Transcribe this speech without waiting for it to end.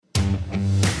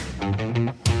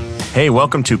Hey,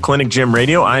 welcome to Clinic Gym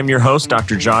Radio. I'm your host,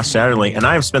 Dr. Josh Satterley, and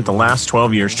I have spent the last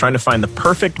 12 years trying to find the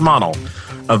perfect model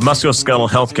of musculoskeletal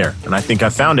healthcare, and I think I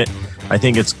found it. I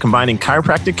think it's combining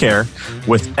chiropractic care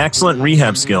with excellent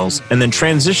rehab skills and then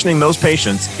transitioning those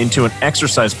patients into an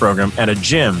exercise program at a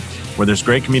gym where there's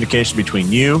great communication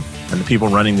between you and the people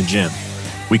running the gym.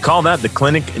 We call that the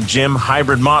Clinic Gym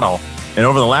Hybrid Model, and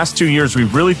over the last 2 years,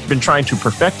 we've really been trying to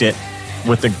perfect it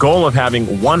with the goal of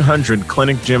having 100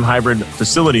 Clinic Gym Hybrid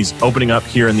facilities opening up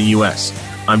here in the U.S.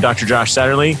 I'm Dr. Josh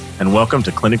Satterley, and welcome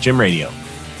to Clinic Gym Radio.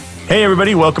 Hey,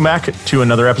 everybody. Welcome back to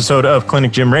another episode of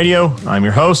Clinic Gym Radio. I'm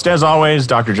your host, as always,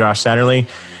 Dr. Josh Satterley,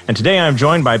 and today I'm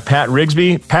joined by Pat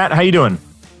Rigsby. Pat, how you doing?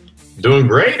 Doing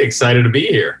great. Excited to be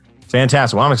here.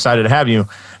 Fantastic. Well, I'm excited to have you.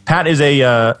 Pat is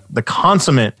the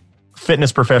consummate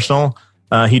fitness professional.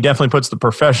 He definitely puts the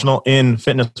professional in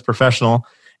fitness professional.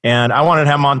 And I wanted to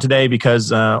have him on today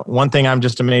because one thing I'm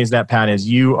just amazed at, Pat, is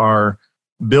you are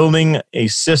building a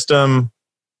system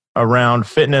around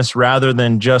fitness rather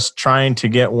than just trying to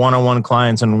get one-on-one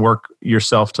clients and work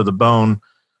yourself to the bone.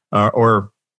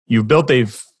 Or you've built a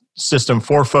system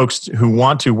for folks who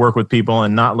want to work with people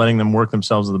and not letting them work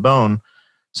themselves to the bone.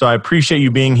 So I appreciate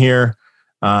you being here.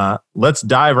 Let's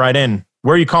dive right in.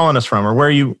 Where are you calling us from, or where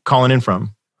are you calling in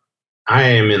from? I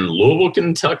am in Louisville,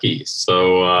 Kentucky.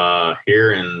 So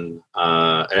here in,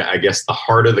 I guess, the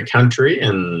heart of the country,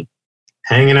 and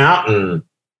hanging out and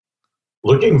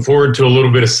looking forward to a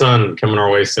little bit of sun coming our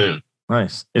way soon.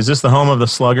 Nice. Is this the home of the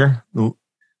Slugger?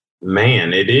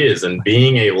 Man, it is. And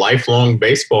being a lifelong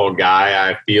baseball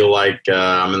guy, I feel like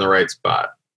I'm in the right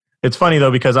spot. It's funny, though,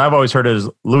 because I've always heard it as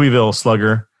Louisville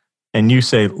Slugger, and you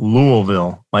say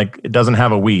Louisville, like it doesn't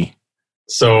have a we.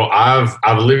 So I've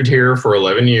lived here for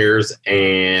 11 years,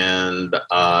 and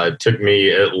it took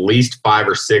me at least 5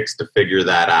 or 6 to figure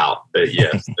that out. But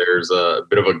yes, there's a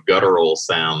bit of a guttural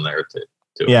sound there to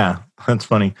it. Yeah, that's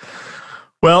funny.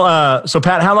 Well, so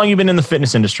Pat, how long have you been in the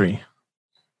fitness industry?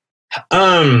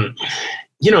 In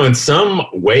some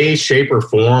way, shape, or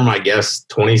form, I guess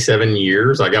 27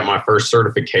 years. I got my first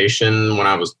certification when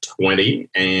I was 20,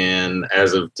 and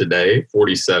as of today,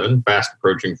 47, fast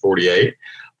approaching 48.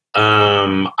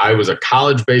 I was a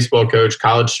college baseball coach,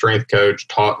 college strength coach,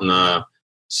 taught in the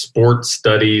sports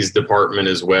studies department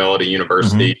as well at a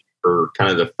university for kind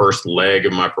of the first leg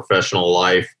of my professional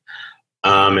life,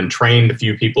 and trained a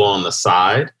few people on the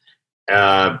side.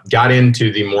 Got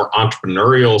into the more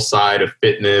entrepreneurial side of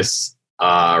fitness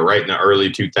right in the early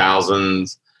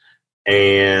 2000s,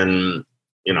 and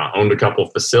owned a couple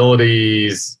of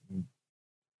facilities.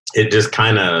 It just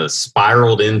kind of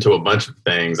spiraled into a bunch of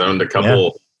things. I owned a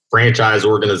couple franchise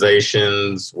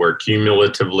organizations where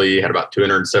cumulatively had about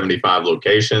 275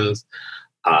 locations,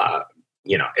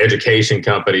 education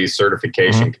companies,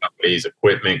 certification companies,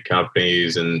 equipment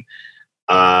companies. And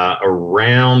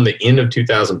around the end of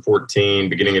 2014,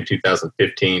 beginning of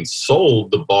 2015,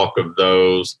 sold the bulk of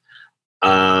those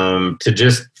to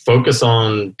just focus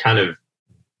on kind of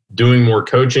doing more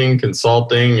coaching,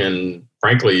 consulting, and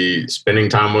frankly, spending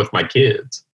time with my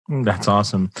kids. That's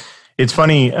awesome. It's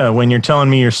funny when you're telling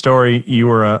me your story, you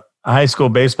were a high school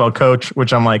baseball coach,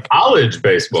 which I'm like... College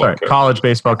baseball coach. College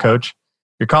baseball coach.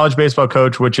 Your college baseball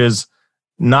coach, which is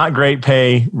not great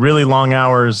pay, really long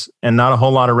hours, and not a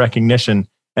whole lot of recognition.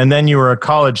 And then you were a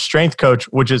college strength coach,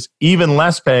 which is even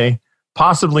less pay,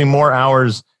 possibly more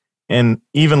hours, and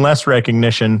even less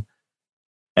recognition.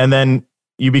 And then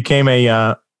you became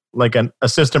an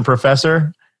assistant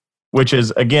professor, which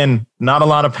is, again, not a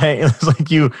lot of pay. It's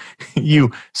like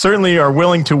you certainly are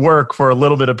willing to work for a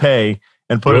little bit of pay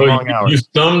and put in long hours. You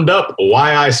summed up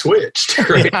why I switched.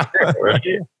 Right? Right?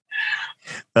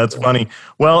 That's funny.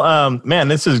 Well, man,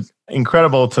 this is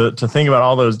incredible to think about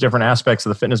all those different aspects of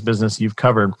the fitness business you've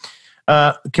covered.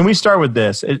 Can we start with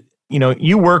this?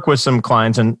 You work with some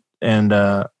clients and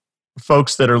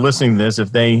folks that are listening to this,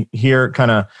 if they hear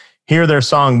their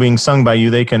song being sung by you,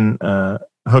 they can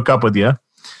hook up with you.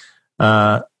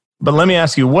 But let me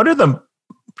ask you, what are the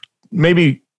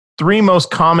maybe 3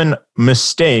 most common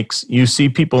mistakes you see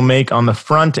people make on the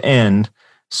front end,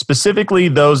 specifically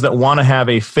those that want to have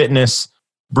a fitness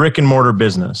brick and mortar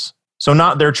business? So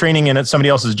not they're training in at somebody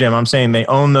else's gym. I'm saying they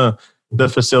own the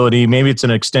facility. Maybe it's an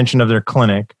extension of their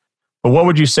clinic. But what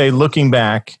would you say, looking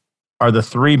back, are the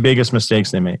 3 biggest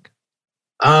mistakes they make?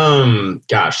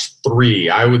 3.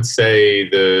 I would say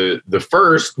the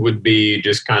first would be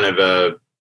just kind of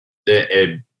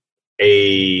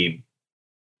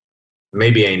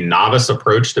maybe a novice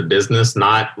approach to business,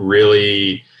 not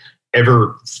really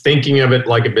ever thinking of it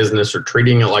like a business or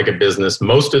treating it like a business.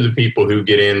 Most of the people who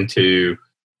get into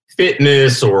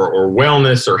fitness or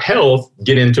wellness or health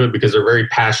get into it because they're very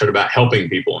passionate about helping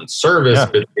people in service,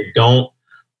 but they don't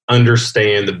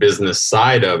understand the business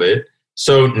side of it.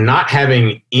 So not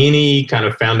having any kind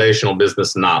of foundational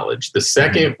business knowledge. The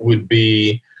second would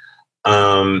be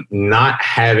not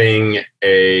having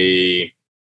a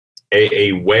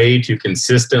way to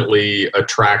consistently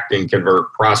attract and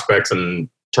convert prospects and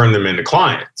turn them into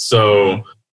clients. So,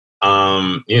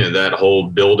 that whole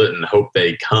build it and hope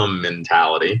they come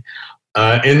mentality.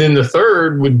 And then the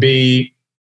third would be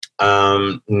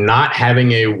not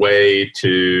having a way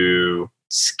to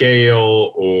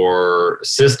scale or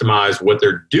systemize what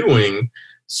they're doing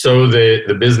so that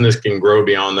the business can grow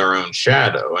beyond their own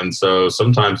shadow. And so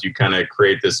sometimes you kind of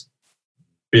create this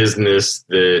business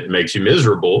that makes you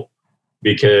miserable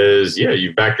because,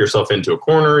 you've backed yourself into a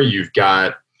corner. You've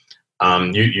got,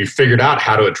 you figured out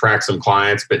how to attract some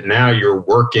clients, but now you're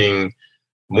working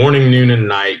morning, noon, and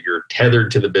night. You're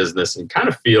tethered to the business and kind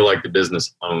of feel like the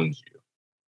business owns you.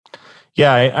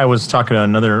 Yeah, I was talking to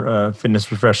another fitness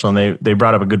professional, and they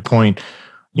brought up a good point.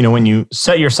 When you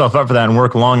set yourself up for that and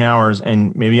work long hours,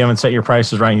 and maybe you haven't set your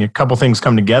prices right, and a couple things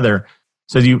come together,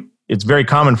 so it's very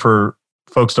common for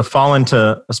folks to fall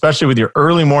into, especially with your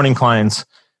early morning clients,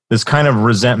 this kind of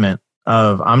resentment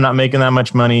of I'm not making that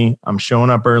much money, I'm showing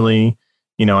up early,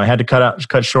 I had to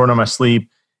cut short on my sleep,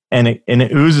 and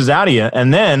it oozes out of you.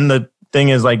 And then the thing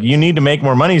is, like, you need to make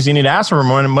more money, so you need to ask for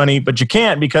more money, but you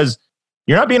can't because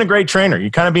you're not being a great trainer.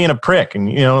 You're kind of being a prick. And,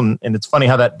 and it's funny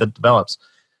how that develops.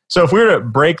 So if we were to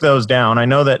break those down, I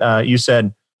know that you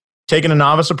said taking a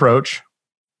novice approach,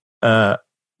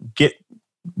 get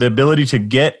the ability to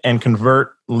get and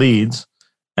convert leads.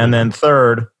 And then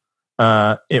third,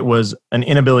 it was an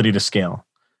inability to scale.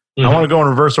 I want to go in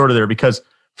reverse order there because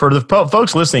for the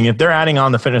folks listening, if they're adding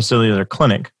on the fitness facility to their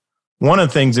clinic, one of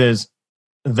the things is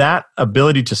that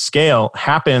ability to scale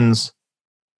happens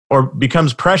or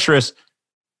becomes pressurous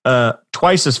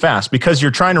twice as fast because you're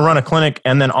trying to run a clinic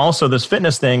and then also this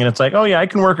fitness thing. And it's like, oh yeah, I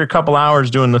can work a couple hours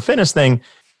doing the fitness thing.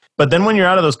 But then when you're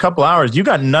out of those couple hours, you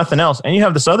got nothing else. And you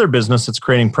have this other business that's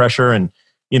creating pressure and,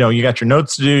 you got your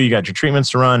notes to do, you got your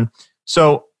treatments to run.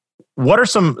 So what are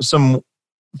some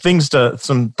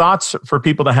thoughts for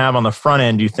people to have on the front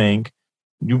end, do you think?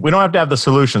 We don't have to have the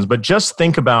solutions, but just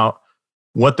think about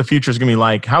what the future is going to be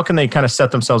like. How can they kind of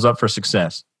set themselves up for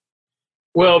success?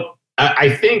 Well, I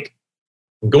think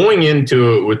going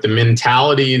into it with the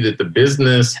mentality that the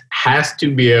business has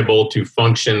to be able to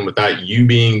function without you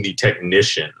being the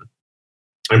technician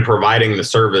and providing the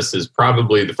service is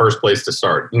probably the first place to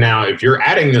start. Now, if you're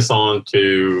adding this on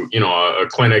to, a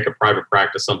clinic, a private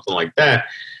practice, something like that,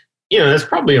 that's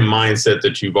probably a mindset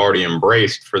that you've already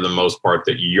embraced for the most part,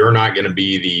 that you're not going to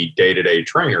be the day-to-day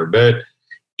trainer. But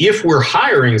if we're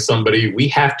hiring somebody, we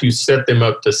have to set them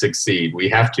up to succeed. We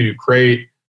have to create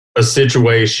a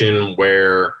situation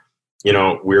where,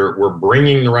 we're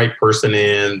bringing the right person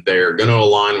in. They're going to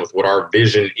align with what our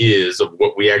vision is of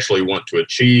what we actually want to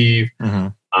achieve,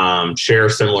 share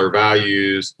similar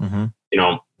values,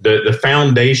 the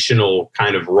foundational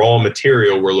kind of raw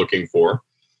material we're looking for.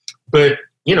 But,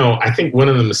 I think one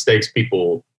of the mistakes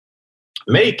people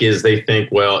make is they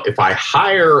think, well, if I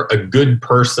hire a good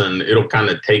person, it'll kind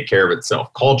of take care of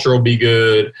itself. Culture will be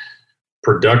good.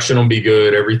 Production will be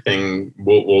good. Everything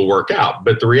will work out.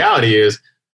 But the reality is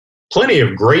plenty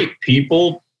of great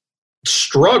people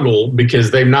struggle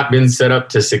because they've not been set up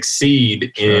to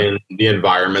succeed in the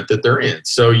environment that they're in.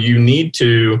 So you need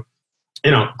to,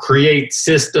 create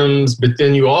systems, but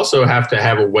then you also have to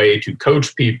have a way to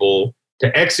coach people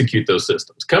to execute those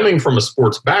systems. Coming from a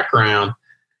sports background,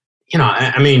 you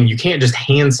can't just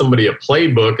hand somebody a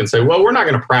playbook and say, well, we're not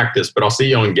going to practice, but I'll see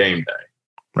you on game day.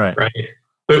 Right.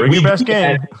 But we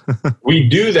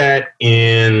do that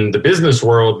in the business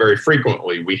world very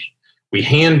frequently. We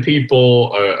hand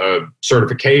people a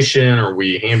certification, or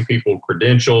we hand people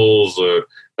credentials,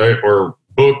 or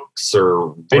books,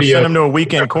 or video. Or send them to a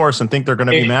weekend course and think they're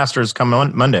going to be masters come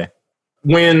on Monday.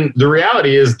 When the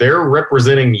reality is they're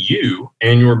representing you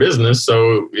and your business,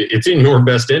 so it's in your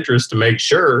best interest to make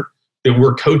sure that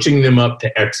we're coaching them up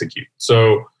to execute.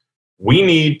 So we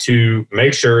need to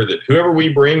make sure that whoever we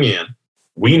bring in,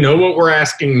 we know what we're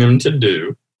asking them to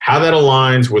do, how that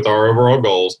aligns with our overall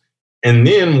goals, and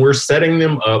then we're setting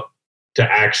them up to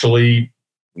actually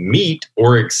meet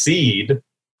or exceed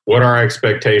what our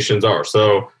expectations are.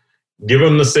 So give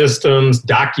them the systems,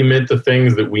 document the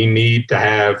things that we need to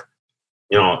have,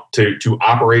 to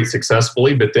operate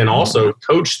successfully, but then also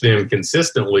coach them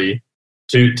consistently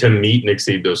to meet and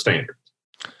exceed those standards.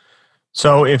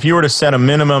 So if you were to set a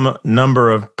minimum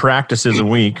number of practices a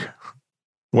week,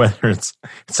 Whether it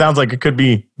sounds like it could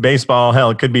be baseball, hell,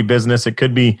 it could be business, it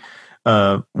could be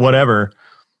whatever.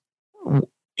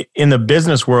 In the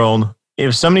business world,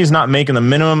 if somebody's not making the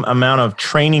minimum amount of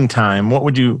training time,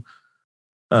 what do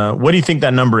you think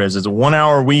that number is? Is it 1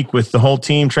 hour a week with the whole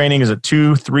team training? Is it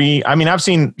 2, 3? I mean, I've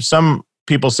seen some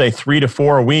people say 3 to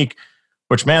 4 a week,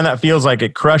 which, man, that feels like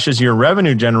it crushes your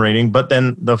revenue generating. But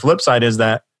then the flip side is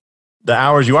that the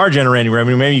hours you are generating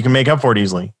revenue, maybe you can make up for it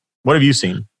easily. What have you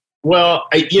seen? Well,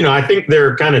 I think there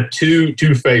are kind of two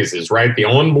phases, right? The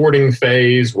onboarding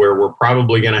phase, where we're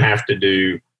probably going to have to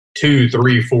do 2,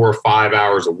 3, 4, 5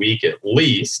 hours a week at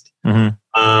least.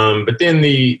 Mm-hmm. But then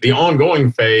the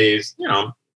ongoing phase,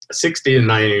 60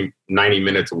 to 90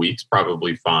 minutes a week is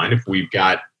probably fine if we've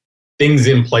got things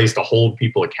in place to hold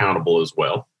people accountable as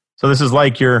well. So this is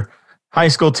like your high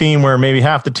school team where maybe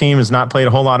half the team has not played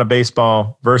a whole lot of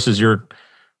baseball versus your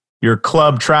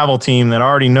club travel team that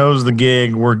already knows the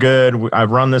gig. We're good.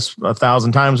 I've run this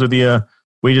 1,000 times with you.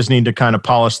 We just need to kind of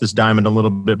polish this diamond a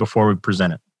little bit before we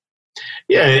present it.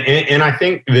 Yeah, and I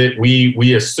think that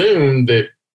we assume that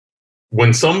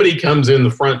when somebody comes in the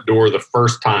front door the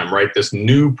first time, right, this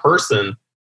new person,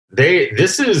 the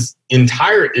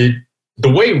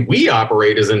way we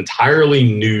operate is entirely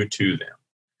new to them.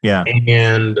 Yeah.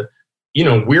 And,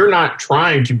 we're not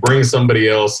trying to bring somebody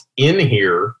else in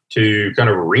here to kind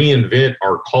of reinvent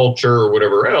our culture or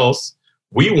whatever else.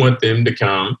 We want them to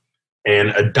come and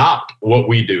adopt what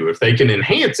we do. If they can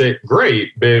enhance it,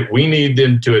 great, but we need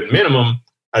them to, at minimum,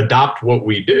 adopt what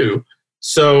we do.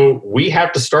 So we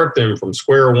have to start them from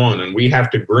square one, and we have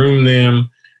to groom them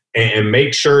and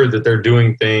make sure that they're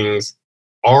doing things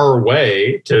our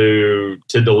way to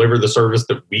deliver the service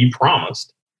that we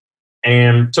promised.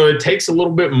 And so it takes a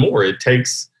little bit more. It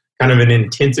takes kind of an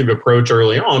intensive approach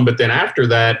early on, but then after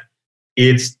that,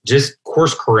 it's just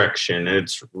course correction.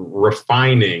 It's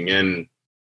refining, and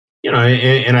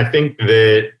and I think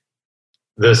that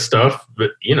the stuff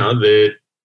that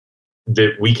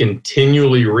we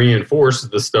continually reinforce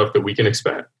is the stuff that we can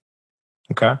expect.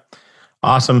 Okay,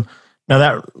 awesome. Now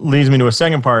that leads me to a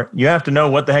second part. You have to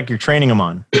know what the heck you're training them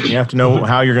on. You have to know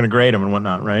how you're going to grade them and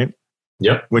whatnot, right?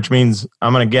 Yep. Which means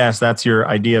I'm going to guess that's your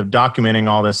idea of documenting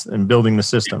all this and building the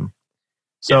system.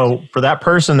 So yes. For that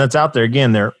person that's out there,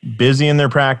 again, they're busy in their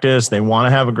practice. They want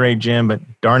to have a great gym, but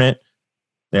darn it,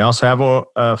 they also have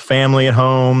a family at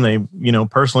home. They,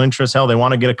 personal interests. Hell, they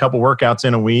want to get a couple workouts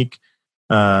in a week,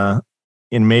 and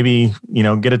maybe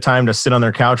get a time to sit on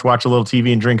their couch, watch a little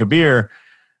TV, and drink a beer.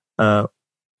 How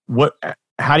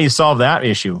do you solve that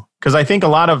issue? Because I think a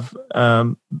lot of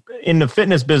in the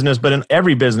fitness business, but in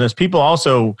every business, people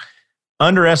also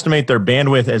underestimate their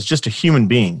bandwidth as just a human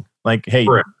being. Like, hey,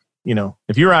 correct.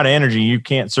 If you're out of energy, you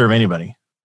can't serve anybody.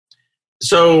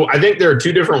 So I think there are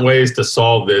two different ways to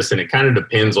solve this, and it kind of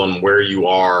depends on where you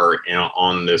are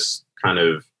on this kind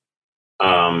of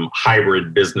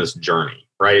hybrid business journey,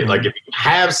 right? Mm-hmm. Like if you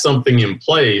have something in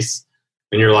place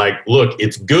and you're like, look,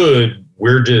 it's good,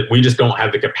 we just don't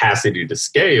have the capacity to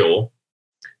scale,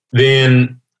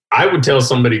 then I would tell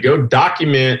somebody, go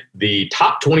document the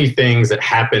top 20 things that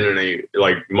happen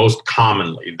most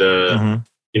commonly.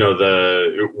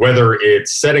 Whether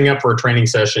it's setting up for a training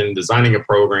session, designing a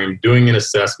program, doing an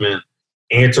assessment,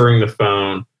 answering the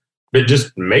phone, but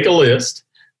just make a list.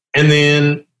 And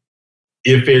then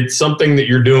if it's something that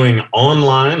you're doing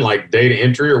online, like data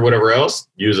entry or whatever else,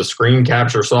 use a screen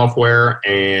capture software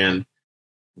and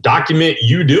document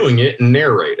you doing it and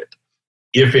narrate it.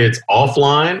 If it's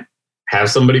offline, have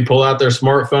somebody pull out their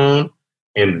smartphone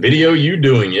and video you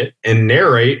doing it and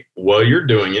narrate while you're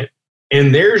doing it.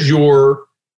 And there's your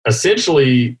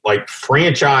essentially like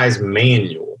franchise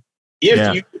manual.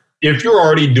 If you're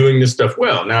already doing this stuff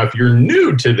well. Now, if you're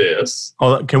new to this.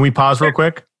 Hold on, can we pause real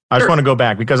quick? I just want to go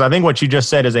back because I think what you just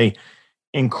said is a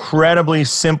incredibly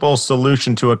simple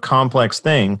solution to a complex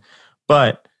thing.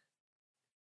 But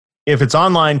if it's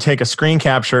online, take a screen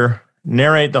capture,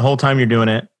 narrate the whole time you're doing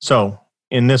it. So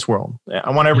in this world,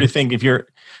 I want everybody to think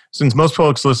since most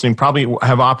folks listening probably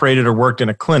have operated or worked in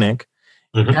a clinic,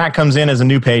 Pat comes in as a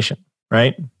new patient,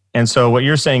 right? And so what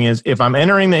you're saying is if I'm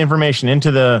entering the information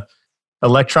into the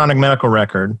electronic medical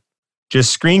record,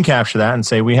 just screen capture that and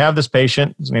say, we have this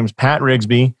patient. His name is Pat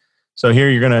Rigsby. So here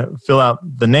you're going to fill out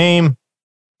the name,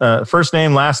 first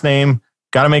name, last name.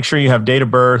 Got to make sure you have date of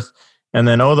birth. And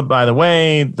then, by the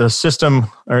way, the system,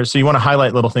 so you want to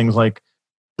highlight little things like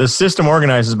the system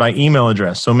organizes by email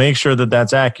address. So make sure that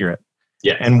that's accurate.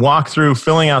 Yeah. And walk through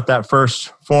filling out that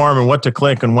first form and what to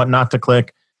click and what not to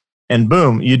click. And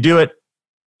boom, you do it.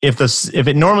 If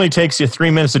it normally takes you 3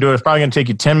 minutes to do it, it's probably going to take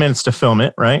you 10 minutes to film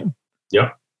it, right?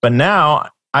 Yep. But now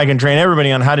I can train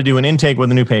everybody on how to do an intake with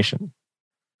a new patient.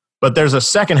 But there's a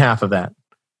second half of that,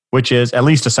 which is at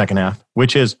least a second half,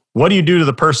 which is what do you do to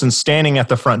the person standing at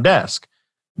the front desk?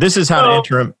 This is how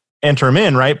to enter him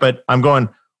in, right? But I'm going,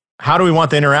 how do we want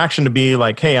the interaction to be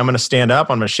like, hey, I'm going to stand up.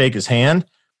 I'm going to shake his hand.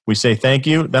 We say, thank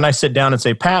you. Then I sit down and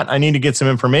say, Pat, I need to get some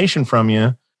information from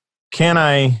you. Can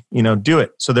I, do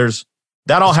it? So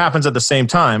that all happens at the same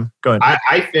time. Go ahead.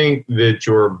 I think that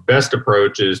your best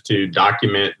approach is to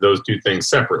document those two things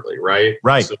separately, right?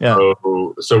 Right. So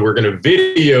we're going to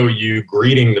video you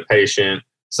greeting the patient.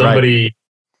 Somebody,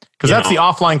 because that's the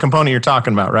offline component you're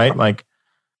talking about, right? Like,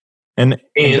 and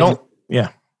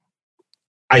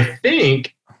I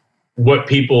think what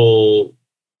people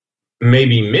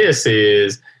maybe miss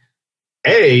is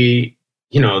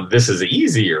this is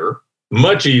easier.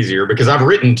 Much easier, because I've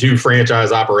written 2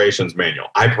 franchise operations manual.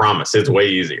 I promise it's way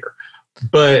easier.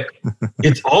 But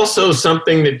it's also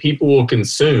something that people will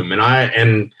consume.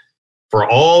 And for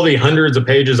all the hundreds of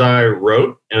pages I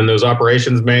wrote in those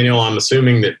operations manual, I'm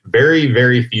assuming that very,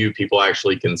 very few people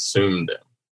actually consumed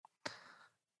them.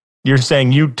 You're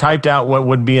saying you typed out what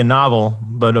would be a novel,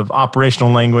 but of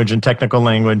operational language and technical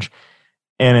language.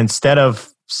 And instead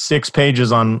of 6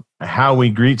 pages on how we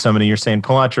greet somebody, you're saying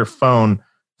pull out your phone,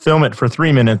 film it for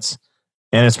 3 minutes,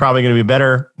 and it's probably going to be a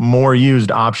better, more used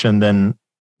option than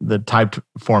the typed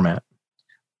format.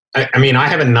 I mean, I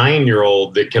have a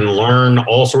 9-year-old that can learn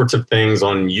all sorts of things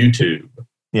on YouTube.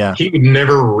 Yeah. He would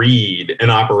never read an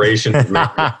operations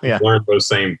manual to learn those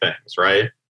same things,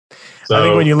 right? So, I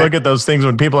think when you look at those things,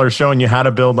 when people are showing you how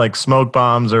to build like smoke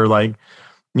bombs or like,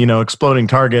 exploding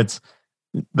targets,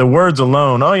 the words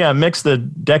alone, mix the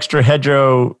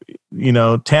dextrahedro,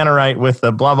 tannerite with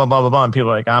the blah, blah, blah, blah, blah. And people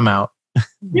are like, I'm out.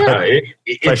 Yeah.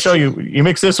 If I show you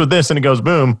mix this with this and it goes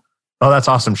boom. Oh, that's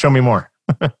awesome. Show me more.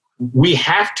 We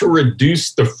have to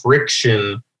reduce the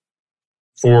friction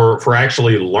for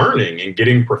actually learning and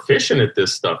getting proficient at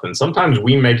this stuff. And sometimes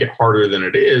we make it harder than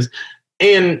it is.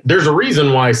 And there's a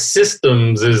reason why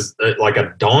systems is like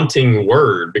a daunting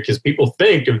word, because people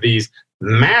think of these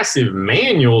massive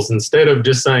manuals instead of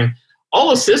just saying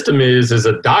all a system is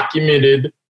a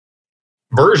documented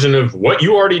version of what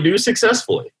you already do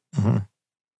successfully. Mm-hmm.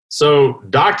 So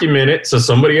document it so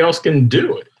somebody else can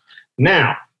do it.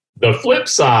 Now, the flip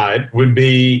side would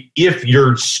be if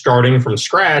you're starting from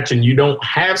scratch and you don't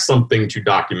have something to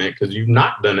document because you've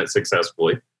not done it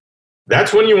successfully,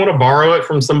 that's when you want to borrow it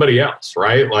from somebody else,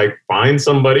 right? Like find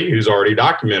somebody who's already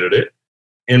documented it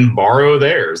and borrow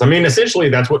theirs. I mean, essentially,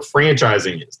 that's what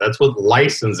franchising is. That's what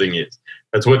licensing is.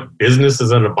 That's what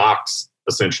businesses in a box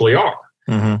essentially are.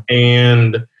 Mm-hmm.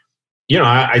 And,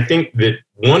 I think that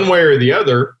one way or the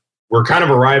other, we're kind of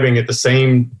arriving at the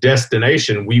same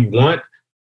destination. We want,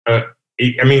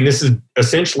 this is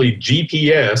essentially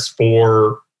GPS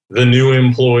for the new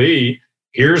employee.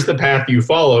 Here's the path you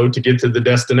follow to get to the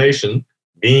destination,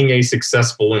 being a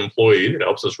successful employee that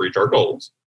helps us reach our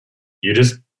goals. You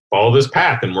just follow this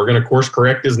path, and we're going to course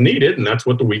correct as needed, and that's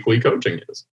what the weekly coaching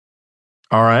is.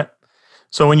 All right.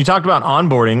 So when you talked about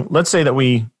onboarding, let's say that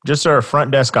we just are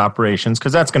front desk operations,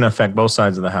 because that's going to affect both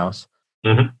sides of the house.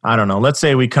 Mm-hmm. I don't know. Let's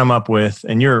say we come up with,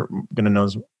 and you're going to know,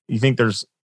 you think there's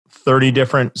 30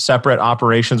 different separate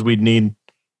operations we'd need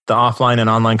the offline and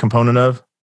online component of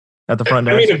at the front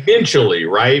desk? I mean, eventually,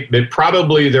 right? But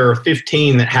probably there are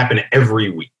 15 that happen every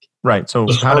week. Right. So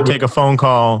how to take a phone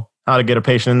call, how to get a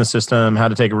patient in the system, how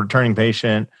to take a returning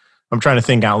patient. I'm trying to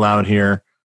think out loud here.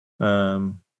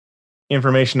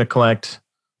 Information to collect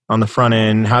on the front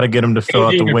end, how to get them to fill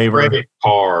out the waiver. Credit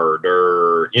card,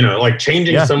 or like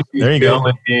changing somebody's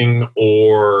billing,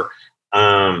 or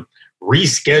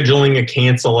rescheduling a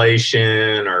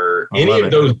cancellation, or any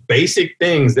of those basic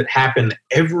things that happen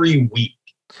every week.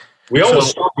 We always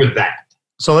start with that.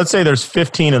 So let's say there's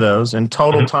 15 of those, and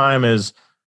total time is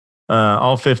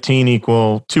all 15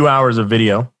 equal 2 hours of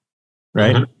video,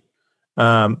 right?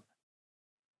 Mm-hmm.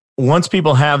 Once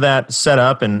people have that set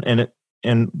up,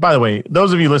 and by the way,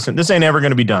 those of you listening, this ain't ever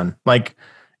going to be done. Like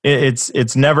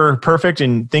it's never perfect,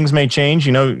 and things may change.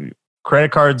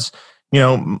 Credit cards,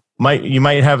 you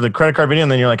might have the credit card video,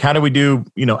 and then you're like, how do we do,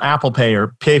 Apple Pay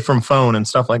or pay from phone and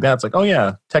stuff like that? It's like, oh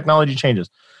yeah, technology changes.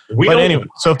 But anyway,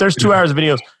 so if there's 2 hours of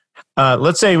videos,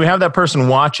 let's say we have that person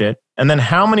watch it, and then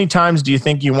how many times do you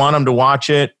think you want them to watch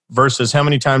it versus how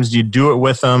many times do you do it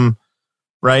with them,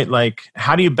 right? Like,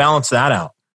 how do you balance that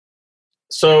out?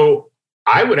 So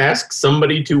I would ask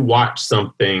somebody to watch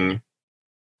something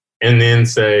and then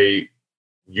say,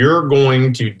 you're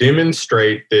going to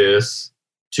demonstrate this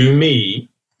to me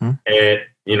at,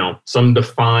 some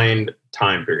defined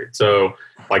time period. So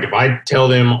like if I tell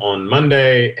them on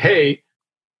Monday, hey,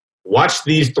 watch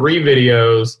these 3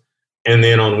 videos, and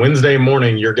then on Wednesday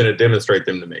morning, you're going to demonstrate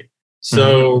them to me.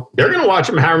 So they're going to watch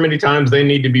them however many times they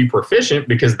need to be proficient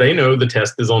because they know the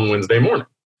test is on Wednesday morning.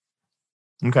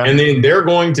 Okay. And then they're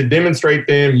going to demonstrate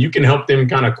them. You can help them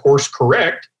kind of course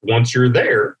correct once you're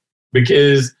there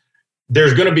because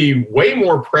there's going to be way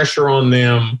more pressure on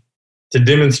them to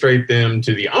demonstrate them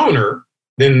to the owner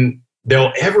than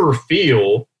they'll ever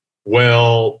feel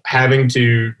while having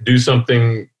to do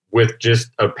something with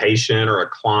just a patient or a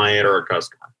client or a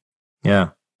customer. Yeah.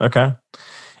 Okay.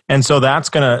 And so that's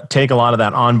going to take a lot of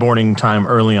that onboarding time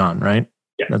early on, right?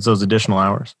 Yeah. That's those additional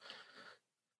hours.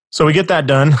 So we get that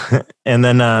done. And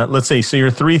then let's see. So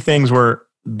your three things were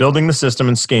building the system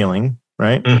and scaling,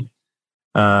 right?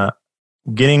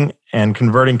 Getting and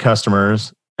converting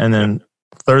customers. And then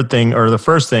third thing, or the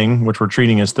first thing, which we're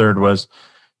treating as third, was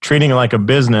treating it like a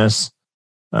business,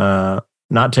 not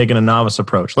taking a novice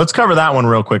approach. Let's cover that one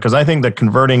real quick because I think that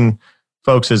converting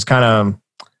folks is kind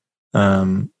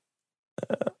of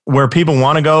where people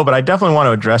want to go, but I definitely want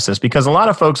to address this because a lot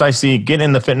of folks I see get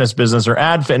in the fitness business or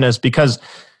add fitness because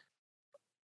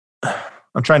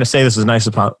I'm trying to say this as nice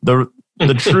as possible.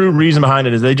 The true reason behind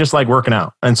it is they just like working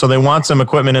out. And so they want some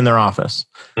equipment in their office,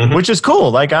 which is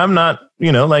cool. Like I'm not,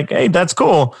 like, hey, that's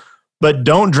cool. But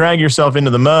don't drag yourself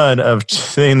into the mud of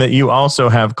saying that you also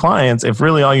have clients if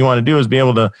really all you want to do is be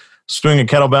able to swing a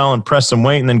kettlebell and press some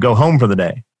weight and then go home for the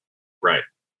day. Right.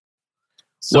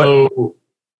 So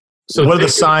what are the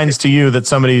signs to you that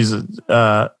somebody's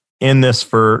in this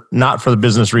for not for the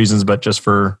business reasons, but just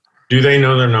for... Do they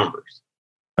know their numbers?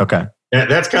 Okay.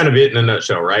 That's kind of it in a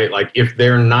nutshell, right? Like if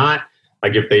they're not,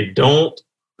 like if they don't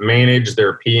manage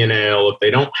their P&L, if they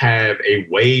don't have a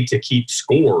way to keep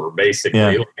score,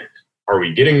 basically, like, are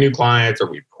we getting new clients?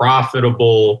 Are we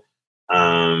profitable?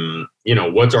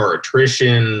 What's our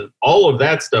attrition? All of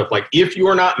that stuff. Like if you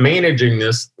are not managing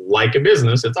this like a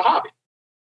business, it's a hobby.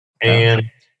 And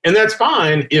that's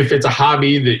fine if it's a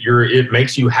hobby that it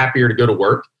makes you happier to go to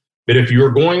work. But if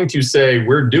you're going to say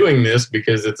we're doing this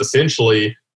because it's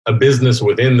essentially a business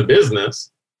within the business,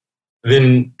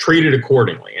 then treat it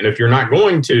accordingly. And if you're not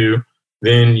going to,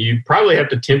 then you probably have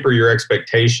to temper your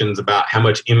expectations about how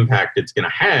much impact it's going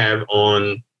to have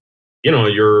on,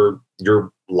 your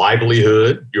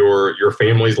livelihood, your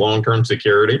family's long-term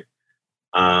security,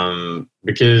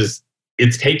 because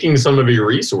it's taking some of your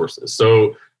resources.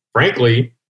 So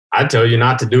frankly, I'd tell you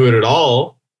not to do it at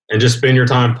all and just spend your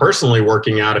time personally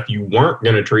working out if you weren't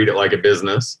going to treat it like a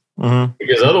business.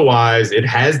 Because otherwise it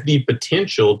has the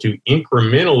potential to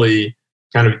incrementally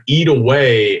kind of eat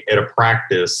away at a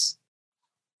practice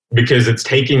because it's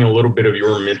taking a little bit of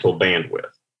your mental bandwidth.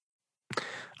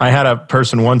 I had a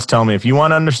person once tell me, if you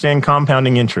want to understand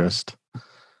compounding interest,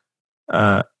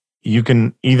 you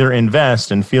can either invest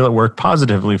and feel it work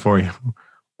positively for you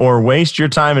or waste your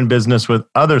time in business with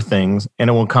other things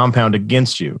and it will compound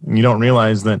against you. And you don't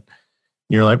realize that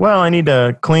you're like, well, I need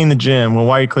to clean the gym. Well,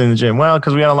 why are you cleaning the gym? Well,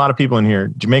 because we had a lot of people in here.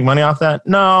 Did you make money off that?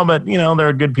 No, but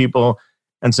they're good people.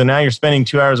 And so now you're spending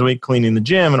 2 hours a week cleaning the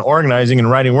gym and organizing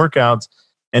and writing workouts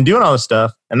and doing all this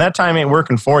stuff. And that time ain't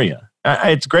working for you.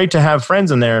 It's great to have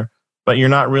friends in there, but you're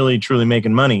not really truly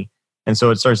making money. And so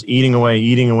it starts eating away,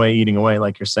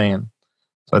 like you're saying.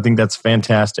 So I think that's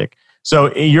fantastic.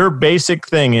 So your basic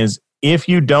thing is if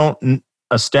you don't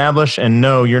establish and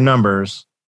know your numbers,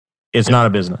 it's not a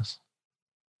business.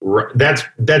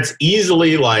 That's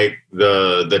easily like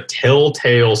the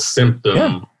telltale symptom.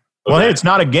 Yeah. Well, hey, it's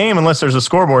not a game unless there's a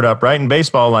scoreboard up, right? In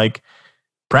baseball, like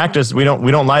practice, we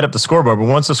don't light up the scoreboard, but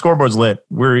once the scoreboard's lit,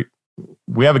 we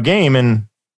have a game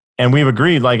and we've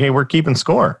agreed, like, hey, we're keeping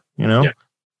score. It's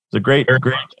a great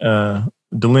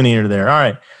delineator there. All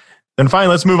right, then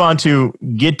finally, let's move on to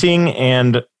getting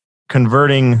and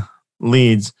converting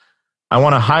leads. I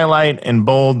want to highlight and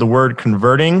bold the word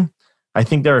converting. I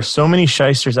think there are so many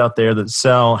shysters out there that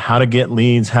sell how to get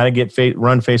leads, how to get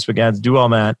run Facebook ads, do all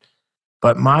that.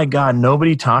 But my God,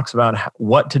 nobody talks about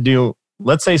what to do.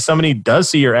 Let's say somebody does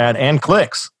see your ad and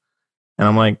clicks. And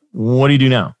I'm like, what do you do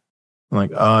now? I'm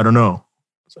like, I don't know.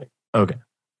 It's like, okay.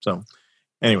 So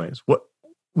anyways,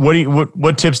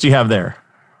 what tips do you have there?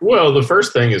 Well, the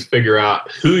first thing is figure out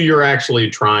who you're actually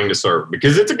trying to serve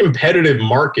because it's a competitive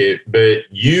market, but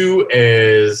you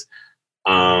as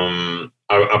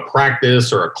a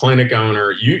practice or a clinic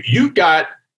owner, you've got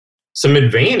some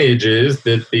advantages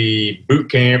that the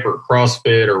boot camp or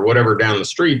CrossFit or whatever down the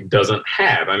street doesn't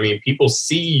have. I mean, people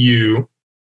see you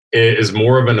as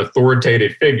more of an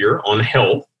authoritative figure on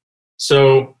health.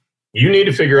 So you need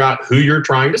to figure out who you're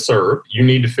trying to serve. You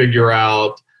need to figure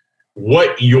out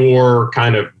what your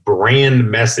kind of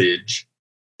brand message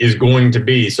is going to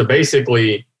be. So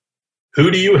basically,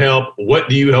 who do you help? What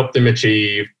do you help them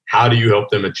achieve? How do you help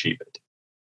them achieve it?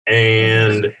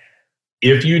 And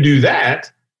if you do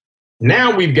that,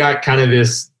 now we've got kind of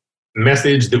this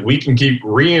message that we can keep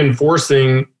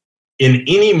reinforcing in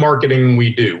any marketing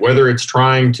we do, whether it's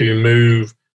trying to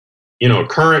move,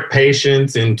 current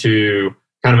patients into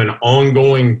kind of an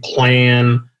ongoing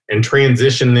plan and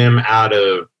transition them out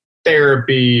of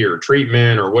therapy or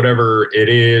treatment or whatever it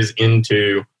is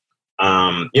into,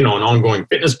 an ongoing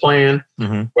fitness plan,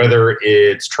 whether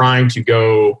it's trying to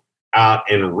go out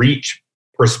and reach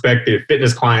prospective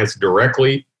fitness clients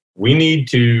directly. We need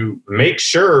to make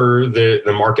sure that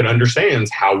the market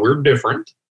understands how we're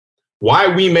different, why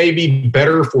we may be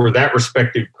better for that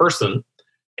respective person.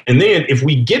 And then if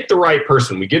we get the right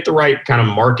person, we get the right kind of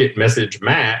market message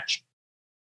match,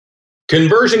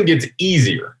 conversion gets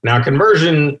easier. Now,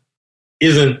 conversion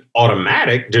isn't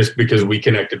automatic just because we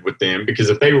connected with them, because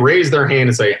if they raise their hand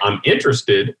and say, I'm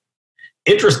interested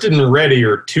and ready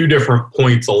are two different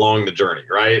points along the journey,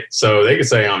 right? So they can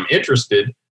say, I'm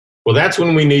interested. Well, that's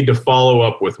when we need to follow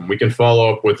up with them. We can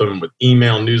follow up with them with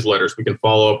email newsletters. We can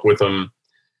follow up with them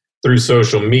through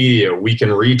social media. We can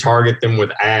retarget them with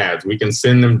ads. We can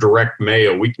send them direct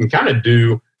mail. We can kind of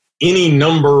do any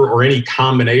number or any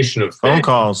combination of phone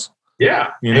calls.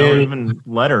 Yeah. Even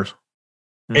letters.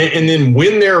 And then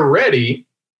when they're ready,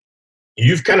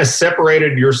 you've kind of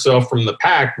separated yourself from the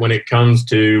pack when it comes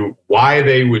to why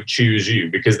they would choose you,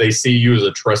 because they see you as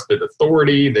a trusted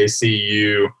authority. They see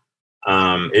you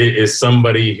as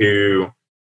somebody who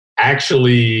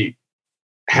actually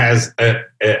has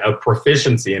a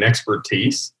proficiency and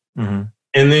expertise. And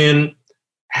then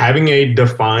having a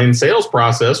defined sales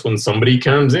process when somebody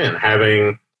comes in,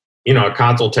 having a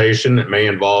consultation that may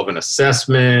involve an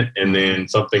assessment and then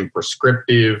something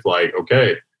prescriptive like,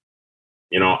 okay,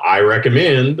 I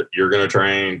recommend you're going to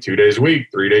train 2 days a week,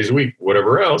 3 days a week,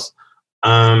 whatever else.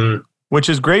 Which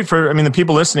is great for, the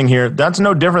people listening here. That's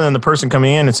no different than the person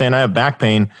coming in and saying, I have back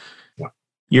pain. Yeah.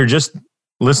 You're just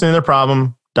listening to their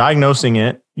problem, diagnosing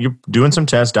it. You're doing some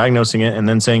tests, diagnosing it, and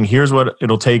then saying, here's what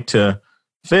it'll take to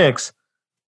fix.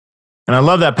 And I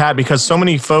love that, Pat, because so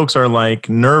many folks are like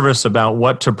nervous about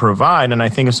what to provide. And I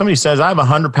think if somebody says, I have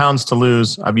 100 pounds to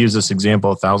lose, I've used this example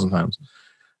 1,000 times.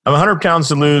 I have 100 pounds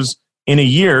to lose in a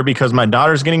year because my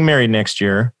daughter's getting married next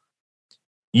year.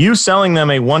 You selling them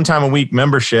a one-time-a-week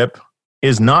membership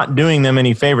is not doing them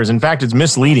any favors. In fact, it's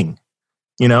misleading.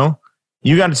 You got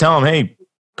to tell them, hey,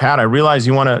 Pat, I realize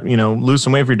you want to, lose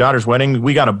some weight for your daughter's wedding.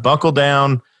 We got to buckle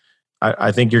down.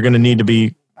 I think you're going to need to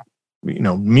be,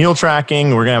 meal tracking.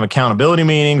 We're going to have accountability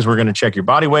meetings. We're going to check your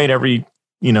body weight every,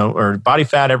 or body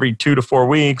fat every 2 to 4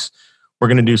 weeks. We're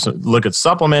going to look at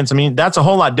supplements. That's a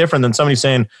whole lot different than somebody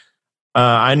saying,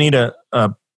 I need a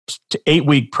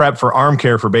 8-week prep for arm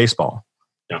care for baseball.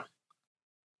 Yeah.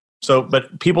 So,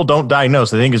 but people don't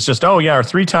diagnose. They think it's just, our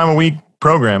 3-time-a-week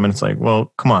program. And it's like,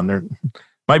 well, come on, there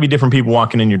might be different people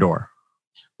walking in your door.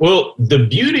 Well, the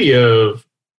beauty of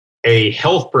a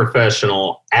health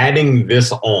professional adding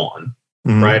this on,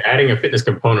 right, adding a fitness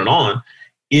component on,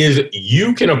 is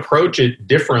you can approach it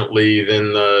differently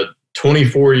than the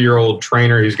 24-year-old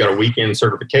trainer who's got a weekend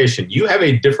certification. You have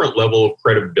a different level of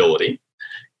credibility.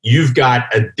 You've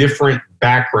got a different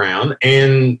background.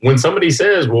 And when somebody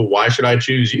says, well, why should I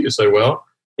choose you? Say, well,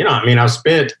 I've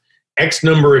spent X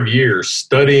number of years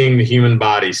studying the human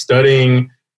body,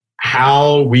 studying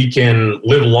how we can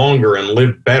live longer and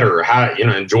live better, how,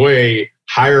 enjoy a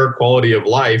higher quality of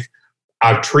life.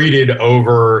 I've treated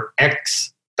over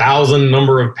X thousand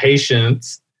number of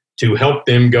patients to help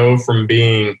them go from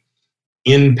being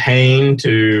in pain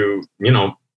to,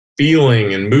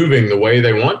 feeling and moving the way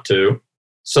they want to.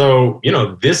 So,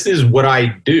 this is what I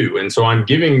do. And so I'm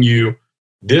giving you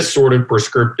this sort of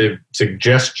prescriptive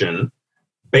suggestion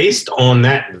based on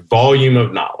that volume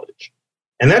of knowledge.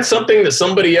 And that's something that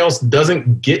somebody else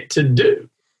doesn't get to do.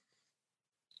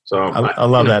 So I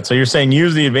love that. So you're saying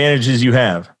use the advantages you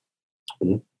have.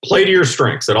 Play to your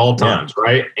strengths at all times,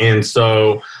 right? And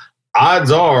so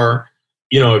odds are,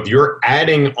 if you're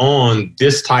adding on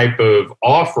this type of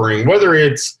offering, whether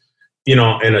it's,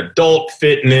 an adult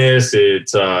fitness,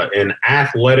 it's an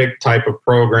athletic type of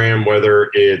program, whether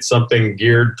it's something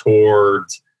geared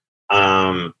towards,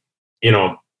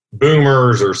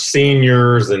 boomers or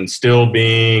seniors and still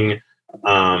being,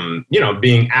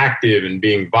 being active and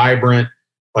being vibrant,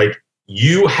 like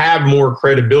you have more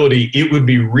credibility. It would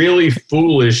be really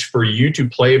foolish for you to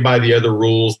play by the other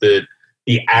rules that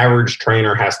the average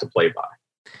trainer has to play by.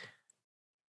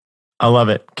 I love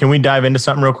it. Can we dive into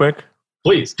something real quick?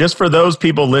 Please. Just for those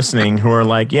people listening who are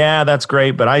like, yeah, that's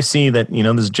great, but I see that,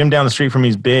 this gym down the street from me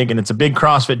is big and it's a big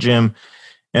CrossFit gym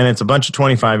and it's a bunch of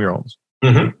 25-year-olds.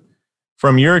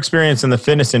 from your experience in the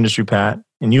fitness industry, Pat,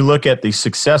 and you look at the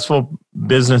successful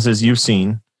businesses you've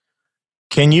seen,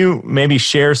 can you maybe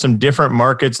share some different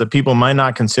markets that people might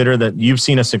not consider that you've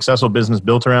seen a successful business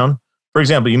built around? For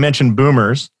example, you mentioned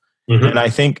boomers. Mm-hmm. And I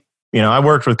think, I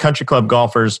worked with country club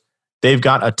golfers. They've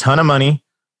got a ton of money,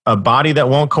 a body that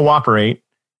won't cooperate.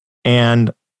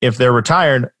 And if they're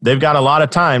retired, they've got a lot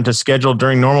of time to schedule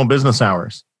during normal business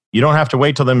hours. You don't have to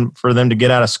wait for them to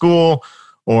get out of school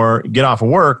or get off of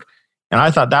work. And I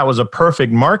thought that was a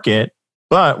perfect market,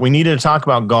 but we needed to talk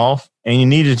about golf and you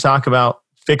needed to talk about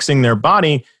fixing their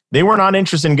body. They were not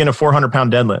interested in getting a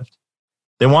 400-pound deadlift.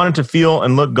 They wanted to feel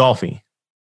and look golfy.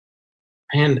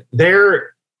 And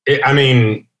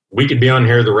we could be on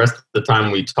here the rest of the time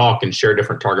we talk and share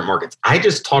different target markets. I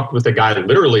just talked with a guy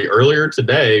literally earlier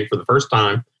today for the first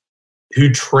time who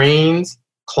trains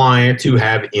clients who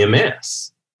have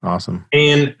MS. Awesome.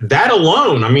 And that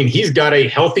alone, he's got a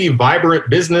healthy, vibrant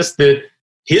business that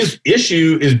his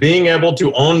issue is being able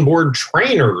to onboard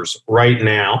trainers right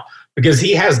now because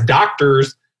he has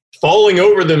doctors falling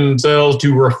over themselves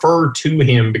to refer to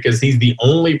him because he's the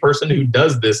only person who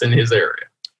does this in his area.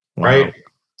 Wow. Right?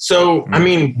 So,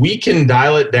 we can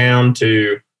dial it down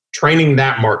to training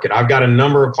that market. I've got a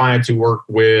number of clients who work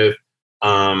with,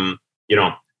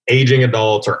 aging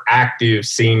adults or active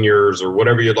seniors or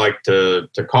whatever you'd like to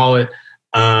call it.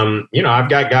 I've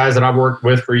got guys that I've worked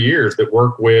with for years that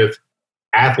work with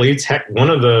athletes. Heck, one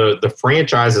of the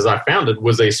franchises I founded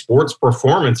was a sports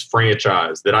performance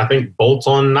franchise that I think bolts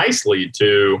on nicely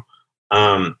to,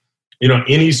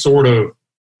 any sort of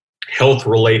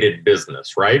health-related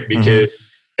business, right? Because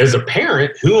as a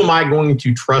parent, who am I going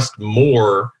to trust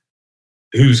more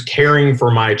who's caring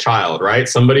for my child, right?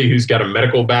 Somebody who's got a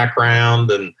medical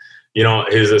background and,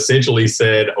 has essentially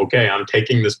said, okay, I'm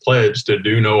taking this pledge to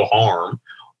do no harm.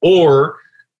 Or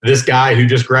this guy who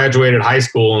just graduated high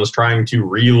school and is trying to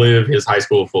relive his high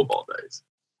school football days.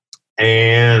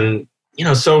 And,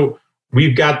 so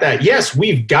we've got that. Yes,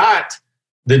 we've got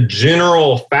the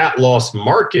general fat loss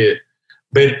market,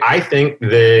 but I think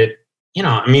that,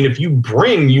 if you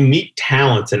bring unique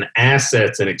talents and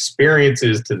assets and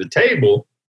experiences to the table,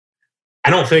 I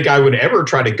don't think I would ever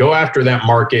try to go after that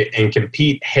market and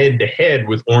compete head to head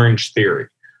with Orange Theory.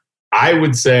 I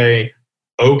would say,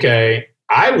 okay,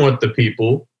 I want the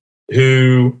people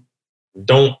who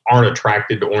aren't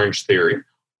attracted to Orange Theory,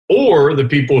 or the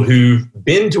people who've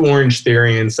been to Orange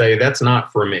Theory and say, that's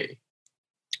not for me.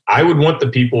 I would want the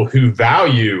people who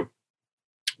value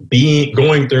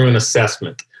going through an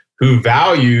assessment, who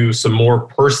value some more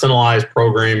personalized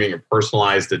programming and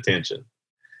personalized attention.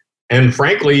 And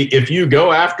frankly, if you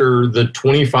go after the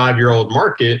 25-year-old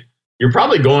market, you're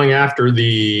probably going after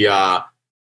the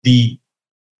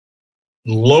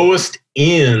lowest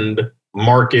end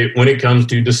market when it comes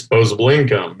to disposable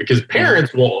income, because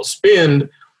parents will spend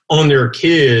on their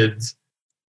kids,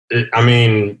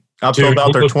 up to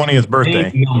about their 20th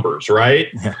birthday numbers, right?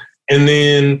 Yeah. And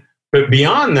then, but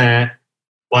beyond that,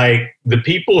 like the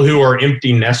people who are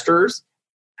empty nesters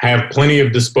have plenty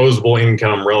of disposable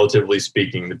income, relatively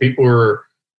speaking. The people who are,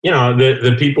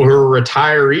 the people who are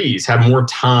retirees have more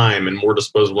time and more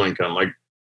disposable income. Like,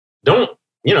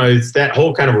 it's that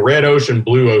whole kind of red ocean,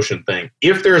 blue ocean thing.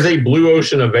 If there's a blue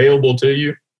ocean available to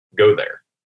you, go there.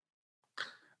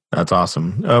 That's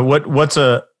awesome. What's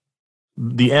the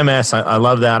MS? I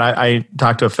love that. I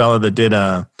talked to a fellow that did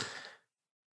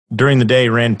during the day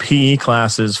ran PE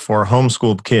classes for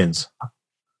homeschooled kids.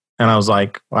 And I was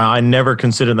like, wow, I never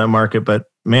considered that market, but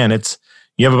man,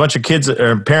 you have a bunch of kids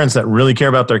or parents that really care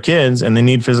about their kids and they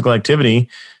need physical activity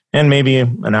and maybe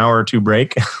an hour or two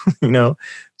break,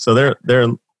 so they're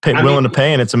willing to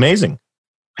pay, and it's amazing.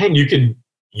 And you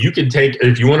could take,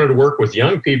 if you wanted to work with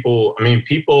young people,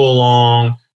 people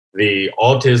along the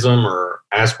autism or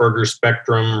Asperger's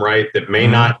spectrum, right, that may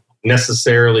not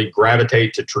necessarily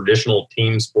gravitate to traditional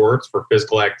team sports for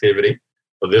physical activity.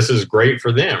 Well, this is great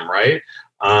for them, right?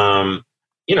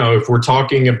 If we're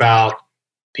talking about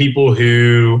people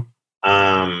who,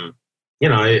 for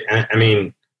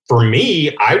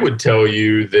me, I would tell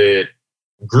you that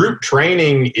group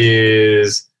training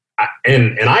is,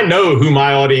 and I know who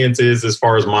my audience is as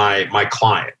far as my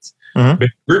clients, but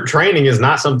group training is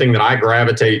not something that I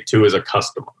gravitate to as a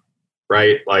customer,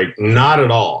 right? Like, not at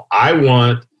all. I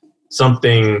want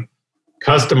something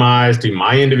customized to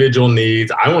my individual needs.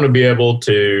 I want to be able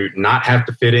to not have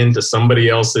to fit into somebody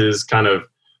else's kind of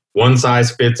one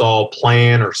size fits all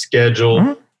plan or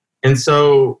schedule. And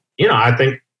so, I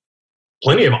think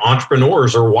plenty of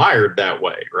entrepreneurs are wired that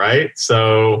way, right?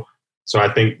 So I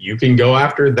think you can go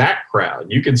after that crowd.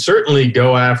 You can certainly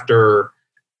go after,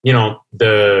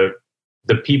 the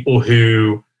people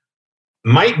who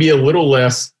might be a little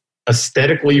less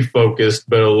aesthetically focused,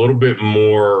 but a little bit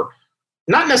more,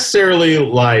 not necessarily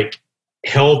like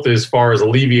health as far as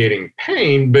alleviating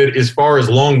pain, but as far as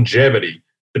longevity.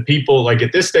 The people, like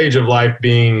at this stage of life,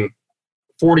 being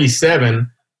 47,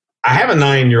 I have a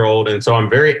 9-year-old, and so I'm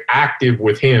very active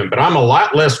with him, but I'm a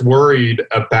lot less worried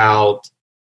about,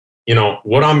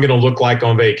 what I'm going to look like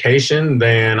on vacation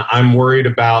than I'm worried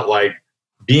about like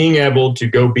being able to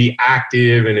go be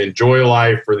active and enjoy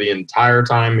life for the entire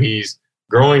time he's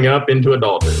growing up into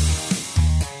adulthood.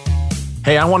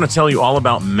 Hey, I want to tell you all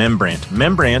about Membrant.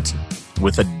 Membrant,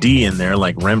 with a D in there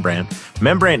like Rembrandt.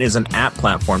 Membrant is an app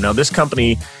platform. Now, this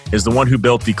company is the one who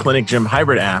built the Clinic Gym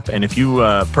Hybrid app. And if you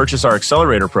purchase our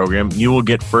accelerator program, you will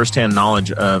get firsthand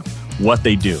knowledge of what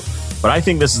they do. But I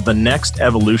think this is the next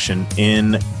evolution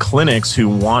in clinics who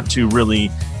want to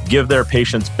really give their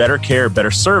patients better care,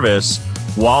 better service,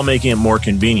 while making it more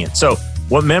convenient. So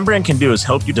what Membrant can do is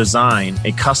help you design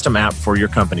a custom app for your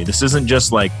company. This isn't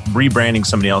just like rebranding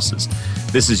somebody else's.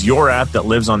 This is your app that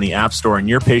lives on the App Store and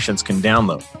your patients can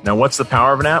download. Now, what's the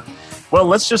power of an app? Well,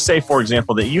 let's just say, for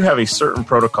example, that you have a certain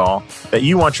protocol that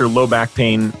you want your low back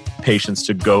pain patients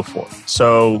to go for.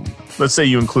 So let's say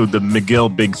you include the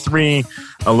McGill Big 3,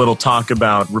 a little talk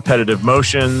about repetitive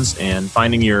motions and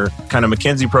finding your kind of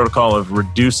McKenzie protocol of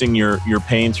reducing your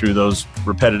pain through those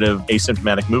repetitive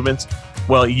asymptomatic movements.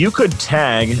 Well, you could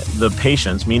tag the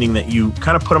patients, meaning that you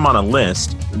kind of put them on a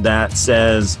list that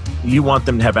says you want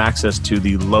them to have access to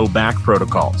the low back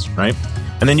protocols, right?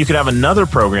 And then you could have another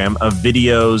program of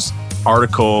videos,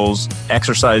 articles,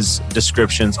 exercise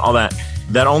descriptions, all that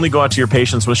only go out to your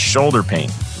patients with shoulder pain,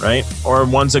 right? Or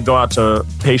ones that go out to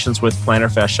patients with plantar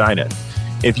fasciitis.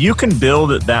 If you can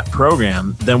build that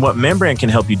program, then what Membrant can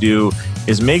help you do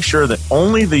is make sure that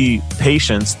only the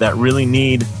patients that really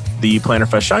need the plantar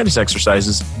fasciitis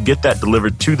exercises get that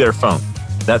delivered to their phone.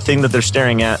 That thing that they're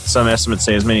staring at, some estimates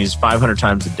say as many as 500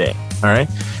 times a day, all right?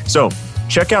 So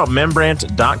check out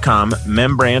membrant.com,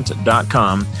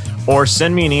 or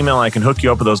send me an email. I can hook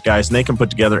you up with those guys, and they can put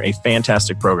together a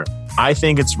fantastic program. I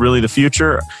think it's really the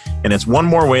future, and it's one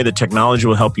more way that technology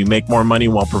will help you make more money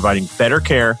while providing better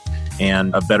care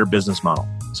and a better business model.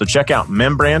 So check out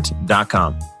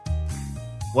membrant.com.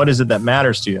 What is it that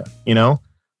matters to you,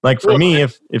 Like for me,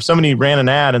 if somebody ran an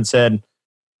ad and said,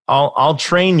 I'll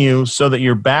train you so that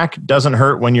your back doesn't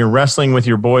hurt when you're wrestling with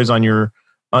your boys on your,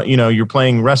 you're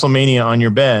playing WrestleMania on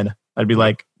your bed, I'd be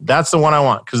like, that's the one I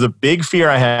want. Because the big fear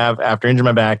I have after injuring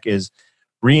my back is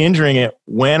re-injuring it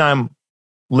when I'm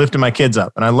lifting my kids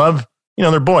up. And I love,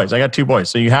 they're boys. I got 2 boys.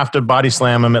 So you have to body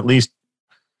slam them at least,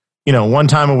 one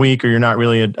time a week, or you're not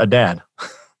really a dad.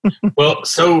 Well,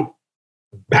 so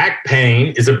back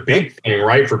pain is a big thing,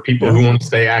 right? For people who want to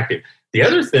stay active. The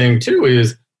other thing too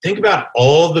is think about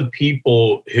all the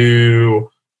people who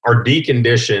are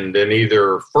deconditioned and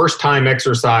either first-time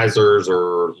exercisers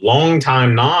or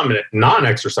long-time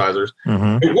non-exercisers.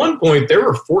 Mm-hmm. At one point, there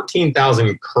were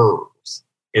 14,000 curves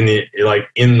in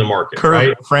the market. Curve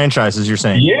right? franchises, you're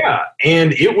saying? Yeah,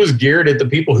 and it was geared at the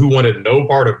people who wanted no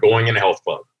part of going in a health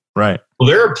club. Right. Well,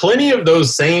 there are plenty of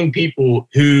those same people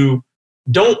who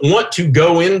don't want to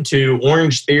go into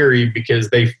Orange Theory because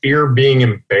they fear being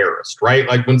embarrassed, right?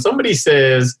 Like when somebody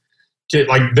says,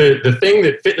 the thing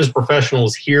that fitness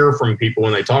professionals hear from people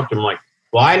when they talk to them, like,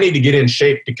 well, I need to get in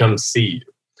shape to come see you.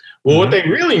 Well, what they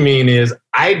really mean is,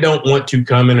 I don't want to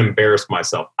come and embarrass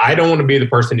myself. I don't want to be the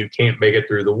person who can't make it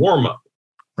through the warm-up.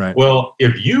 Right. Well,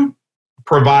 if you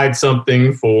provide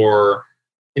something for,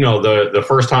 the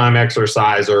first-time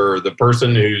exerciser, the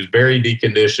person who's very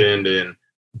deconditioned and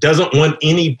doesn't want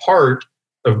any part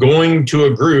of going to a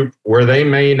group where they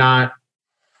may not,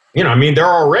 they're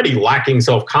already lacking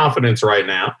self-confidence right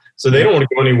now. So they don't want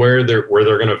to go anywhere where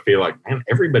they're going to feel like, man,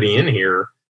 everybody in here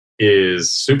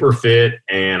is super fit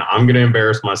and I'm going to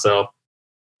embarrass myself.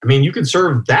 You can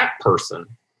serve that person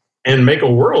and make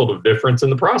a world of difference in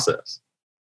the process.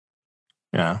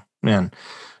 Yeah, man.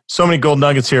 So many gold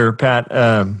nuggets here, Pat.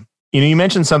 You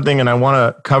mentioned something and I want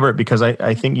to cover it because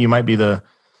I think you might be the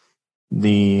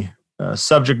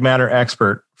subject matter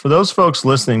expert. For those folks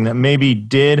listening that maybe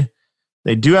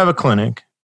they do have a clinic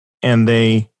and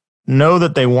they know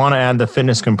that they want to add the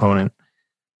fitness component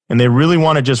and they really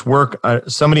want to just work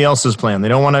somebody else's plan. They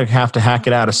don't want to have to hack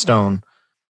it out of stone.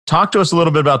 Talk to us a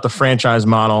little bit about the franchise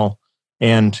model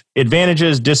and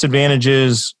advantages,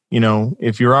 disadvantages.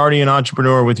 If you're already an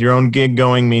entrepreneur with your own gig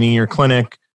going, meaning your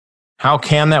clinic, how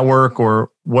can that work, or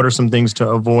what are some things to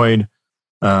avoid?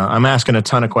 I'm asking a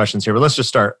ton of questions here, but let's just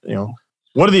start.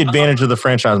 What are the advantages of the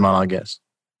franchise model, I guess?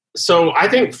 So I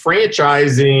think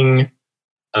franchising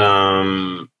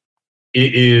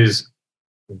is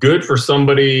good for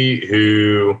somebody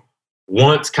who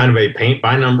wants kind of a paint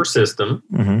by number system.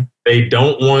 Mm-hmm. They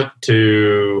don't want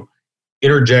to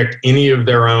interject any of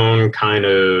their own kind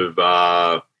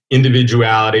of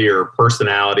individuality or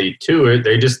personality to it.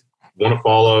 They just want to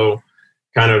follow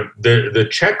kind of the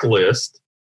checklist,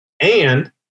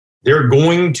 and they're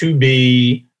going to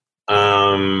be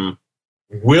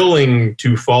willing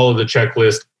to follow the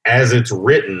checklist as it's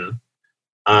written,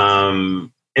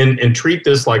 and treat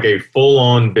this like a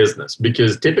full-on business,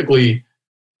 because typically,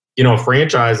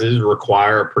 franchises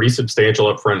require a pretty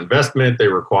substantial upfront investment. They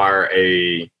require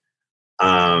a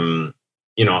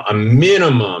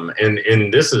minimum,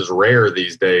 and this is rare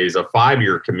these days, a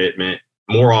 5-year commitment.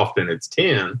 More often it's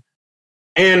 10,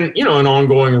 and an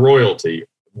ongoing royalty,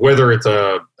 whether it's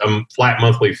a flat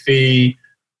monthly fee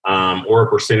or a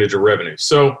percentage of revenue.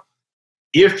 So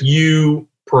if you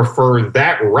prefer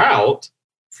that route,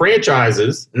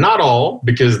 franchises, not all,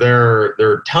 because there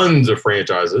are tons of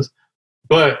franchises,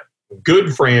 but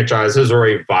good franchises are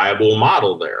a viable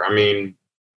model there. I mean,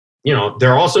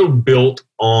 they're also built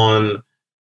on,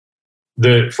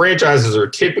 the franchises are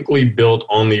typically built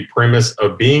on the premise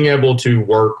of being able to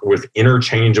work with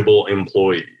interchangeable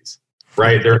employees,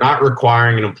 right? They're not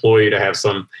requiring an employee to have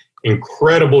some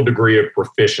incredible degree of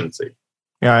proficiency.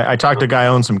 Yeah, I talked to a guy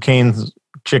who owns some Cane's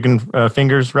chicken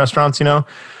fingers restaurants, and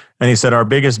he said our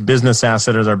biggest business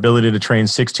asset is our ability to train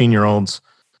 16-year-olds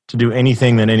to do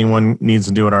anything that anyone needs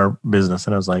to do at our business.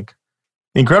 And I was like,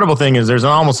 the incredible thing is there's an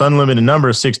almost unlimited number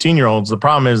of 16-year-olds. The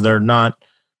problem is they're not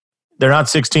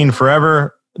 16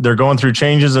 forever. They're going through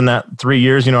changes in that 3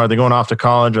 years. Are they going off to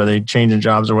college? Are they changing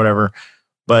jobs or whatever?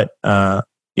 But yeah,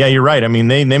 you're right. I mean,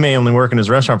 they may only work in his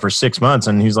restaurant for 6 months,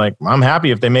 and he's like, I'm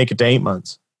happy if they make it to 8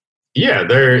 months. Yeah,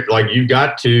 they're like, you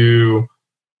got to,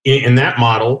 in that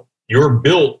model, you're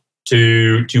built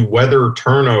to weather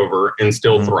turnover and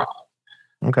still thrive.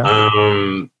 Okay.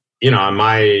 When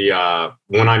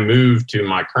I moved to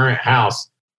my current house,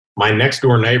 my next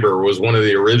door neighbor was one of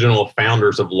the original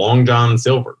founders of Long John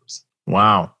Silver's.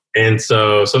 Wow. And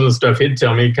so some of the stuff he'd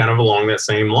tell me kind of along that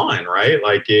same line, right?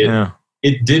 Like it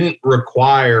didn't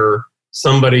require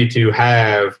somebody to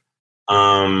have,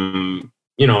 a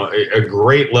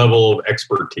great level of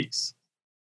expertise.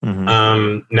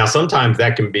 Mm-hmm. Now, sometimes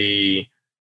that can be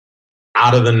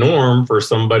out of the norm for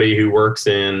somebody who works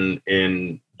in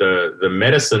the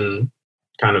medicine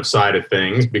kind of side of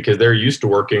things, because they're used to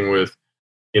working with,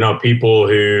 people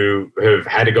who have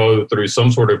had to go through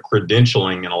some sort of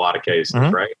credentialing in a lot of cases,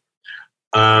 mm-hmm. right?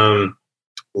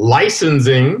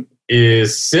 Licensing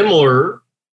is similar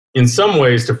in some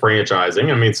ways to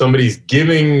franchising. I mean, somebody's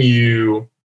giving you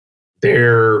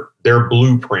their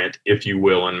blueprint, if you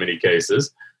will, in many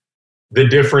cases. The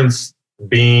difference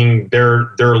being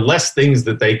there are less things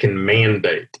that they can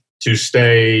mandate to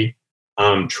stay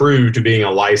true to being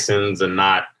a license and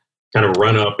not kind of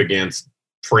run up against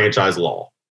franchise law.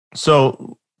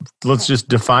 So let's just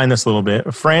define this a little bit.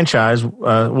 A franchise,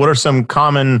 what are some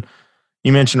common,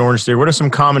 you mentioned Orange Theory, what are some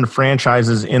common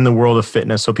franchises in the world of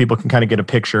fitness so people can kind of get a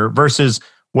picture, versus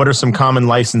what are some common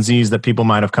licensees that people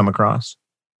might have come across?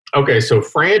 Okay, so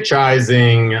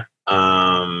franchising,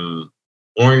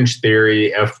 Orange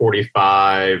Theory,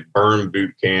 F45, Burn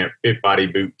Bootcamp, Fit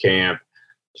Body Bootcamp,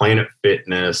 Planet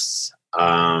Fitness,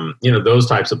 those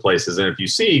types of places. And if you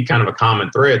see kind of a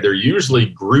common thread, they're usually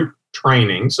group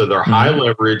training. So they're high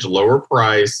leverage, lower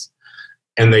price,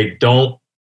 and they don't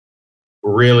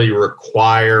really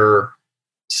require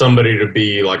somebody to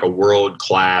be like a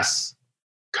world-class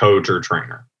coach or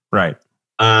trainer. Right.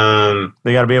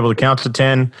 They got to be able to count to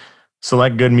 10,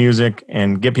 select good music,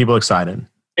 and get people excited.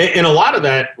 And a lot of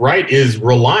that, right, is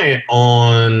reliant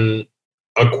on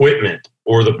equipment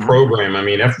or the program. I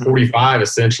mean, F45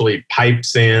 essentially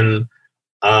pipes in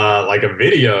like a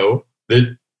video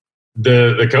that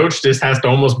the coach just has to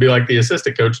almost be like the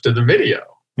assistant coach to the video.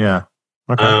 Yeah.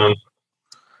 Okay.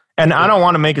 And I don't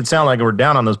want to make it sound like we're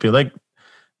down on those people. Like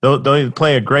they'll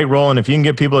play a great role, and if you can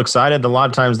get people excited, a lot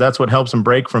of times that's what helps them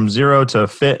break from zero to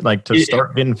fit, like to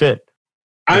start getting fit.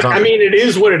 I mean, it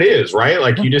is what it is, right?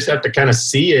 Like you just have to kind of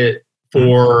see it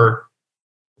for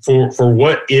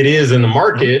what it is in the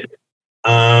market.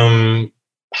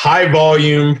 High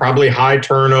volume, probably high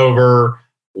turnover,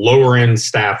 lower end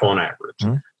staff on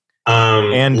average.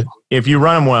 And if you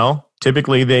run them well,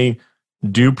 typically they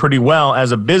do pretty well.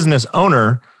 As a business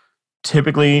owner,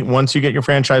 typically once you get your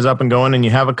franchise up and going and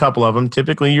you have a couple of them,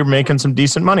 typically you're making some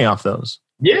decent money off those.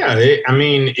 Yeah,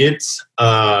 it's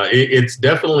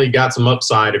definitely got some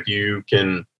upside if you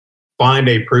can find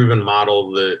a proven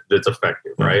model that's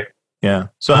effective, right? Yeah.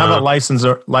 So how about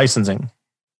licensing?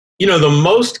 The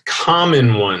most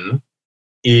common one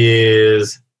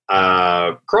is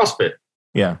CrossFit.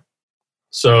 Yeah.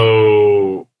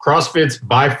 So CrossFit's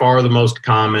by far the most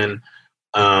common.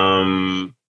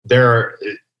 There are,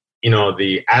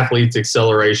 the Athletes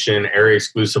Acceleration Area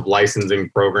Exclusive Licensing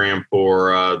Program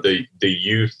for the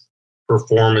youth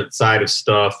performance side of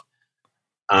stuff.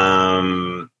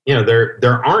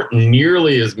 There aren't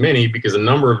nearly as many because a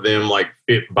number of them, like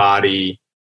Fit Body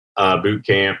Boot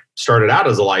Camp, started out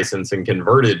as a license and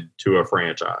converted to a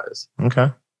franchise.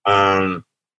 Okay. And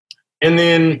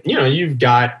then, you've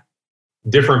got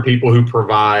different people who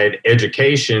provide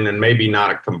education and maybe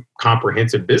not a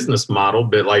comprehensive business model,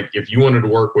 but like if you wanted to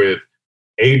work with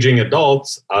aging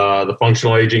adults, the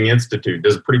Functional Aging Institute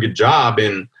does a pretty good job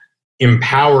in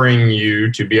empowering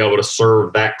you to be able to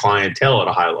serve that clientele at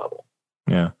a high level.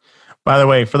 Yeah. By the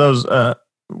way, for those,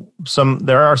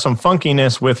 there are some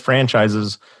funkiness with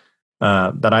franchises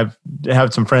that I've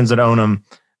had some friends that own them.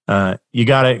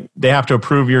 They have to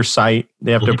approve your site.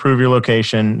 They have to approve your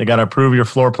location. They got to approve your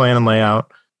floor plan and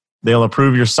layout. They'll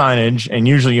approve your signage. And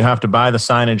usually you have to buy the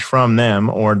signage from them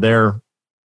or their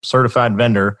certified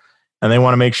vendor. And they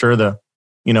want to make sure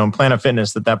in Planet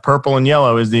Fitness that purple and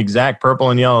yellow is the exact purple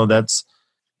and yellow that's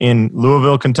in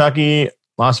Louisville, Kentucky,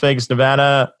 Las Vegas,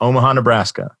 Nevada, Omaha,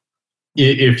 Nebraska.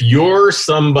 If you're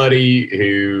somebody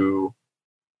who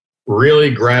really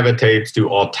gravitates to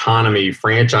autonomy,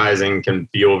 franchising can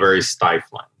feel very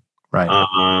stifling. Right.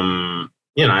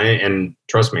 And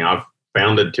trust me, I've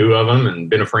founded 2 of them and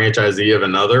been a franchisee of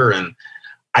another. And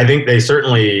I think they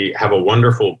certainly have a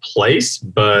wonderful place.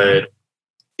 But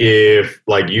if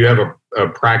like you have a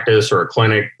practice or a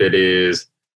clinic that is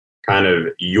kind of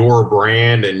your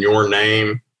brand and your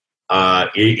name,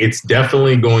 it's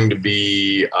definitely going to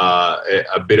be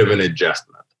a bit of an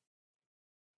adjustment.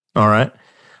 All right.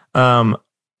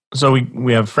 So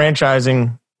we have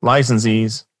franchising,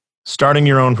 licensees, starting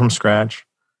your own from scratch,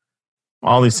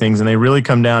 all these things. And they really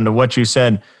come down to what you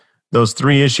said, those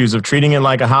 3 issues of treating it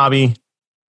like a hobby,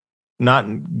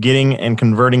 not getting and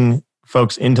converting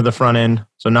folks into the front end.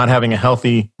 So not having a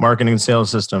healthy marketing and sales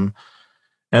system.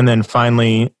 And then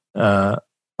finally, a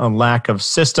lack of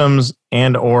systems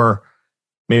and or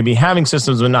maybe having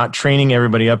systems but not training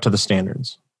everybody up to the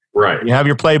standards. Right. You have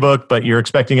your playbook, but you're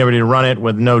expecting everybody to run it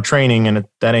with no training, and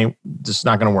that ain't just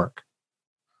not going to work.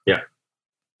 Yeah.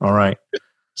 All right. It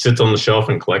sits on the shelf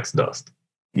and collects dust.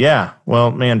 Yeah.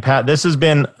 Well, man, Pat, this has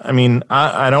been,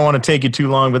 I don't want to take you too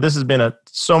long, but this has been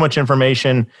so much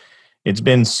information. It's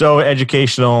been so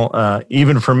educational.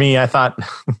 Even for me, I thought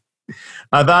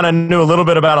I knew a little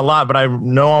bit about a lot, but I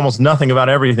know almost nothing about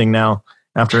everything now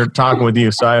after talking with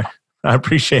you. So I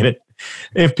appreciate it.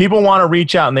 If people want to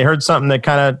reach out and they heard something that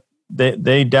kind of,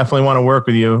 they definitely want to work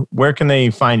with you, where can they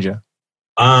find you?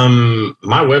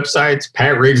 My website's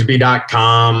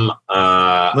patrigsby.com.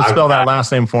 Let's spell that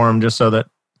last name for them just so that.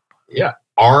 Yeah.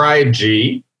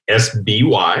 RIGSBY.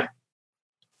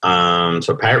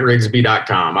 So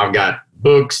patrigsby.com. I've got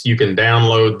books you can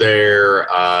download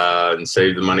there and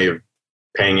save the money of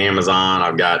paying Amazon.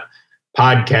 I've got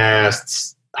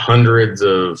podcasts, hundreds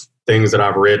of things that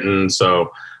I've written.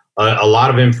 So a lot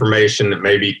of information that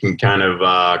maybe can kind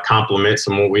of complement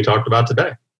some of what we talked about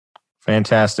today.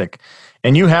 Fantastic.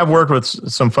 And you have worked with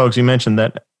some folks you mentioned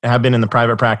that have been in the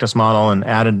private practice model and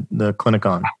added the clinic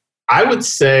on. I would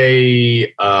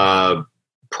say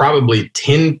probably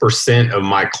 10% of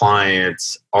my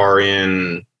clients are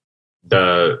in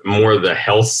the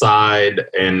health side,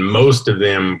 and most of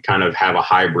them kind of have a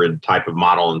hybrid type of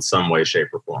model in some way, shape,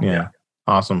 or form. Yeah.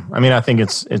 Awesome. I think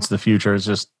it's the future. It's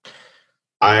just,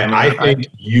 I think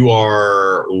you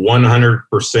are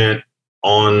 100%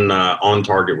 on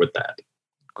target with that.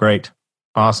 Great.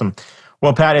 Awesome.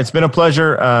 Well, Pat, it's been a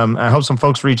pleasure. I hope some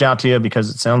folks reach out to you because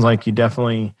it sounds like you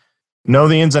definitely know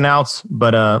the ins and outs,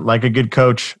 but like a good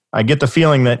coach, I get the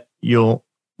feeling that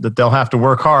they'll have to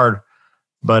work hard,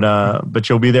 but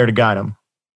you'll be there to guide them.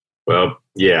 Well,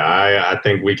 yeah, I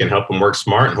think we can help them work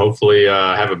smart and hopefully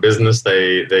have a business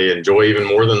they enjoy even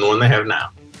more than the one they have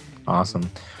now. Awesome.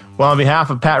 Well, on behalf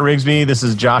of Pat Rigsby, this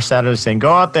is Josh Satterley saying,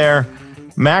 go out there,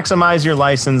 maximize your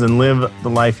license, and live the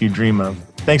life you dream of.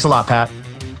 Thanks a lot, Pat.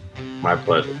 My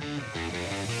pleasure.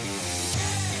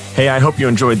 Hey, I hope you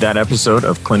enjoyed that episode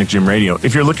of Clinic Gym Radio.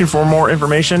 If you're looking for more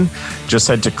information, just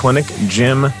head to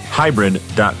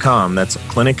clinicgymhybrid.com. That's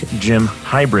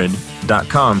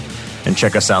clinicgymhybrid.com and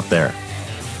check us out there.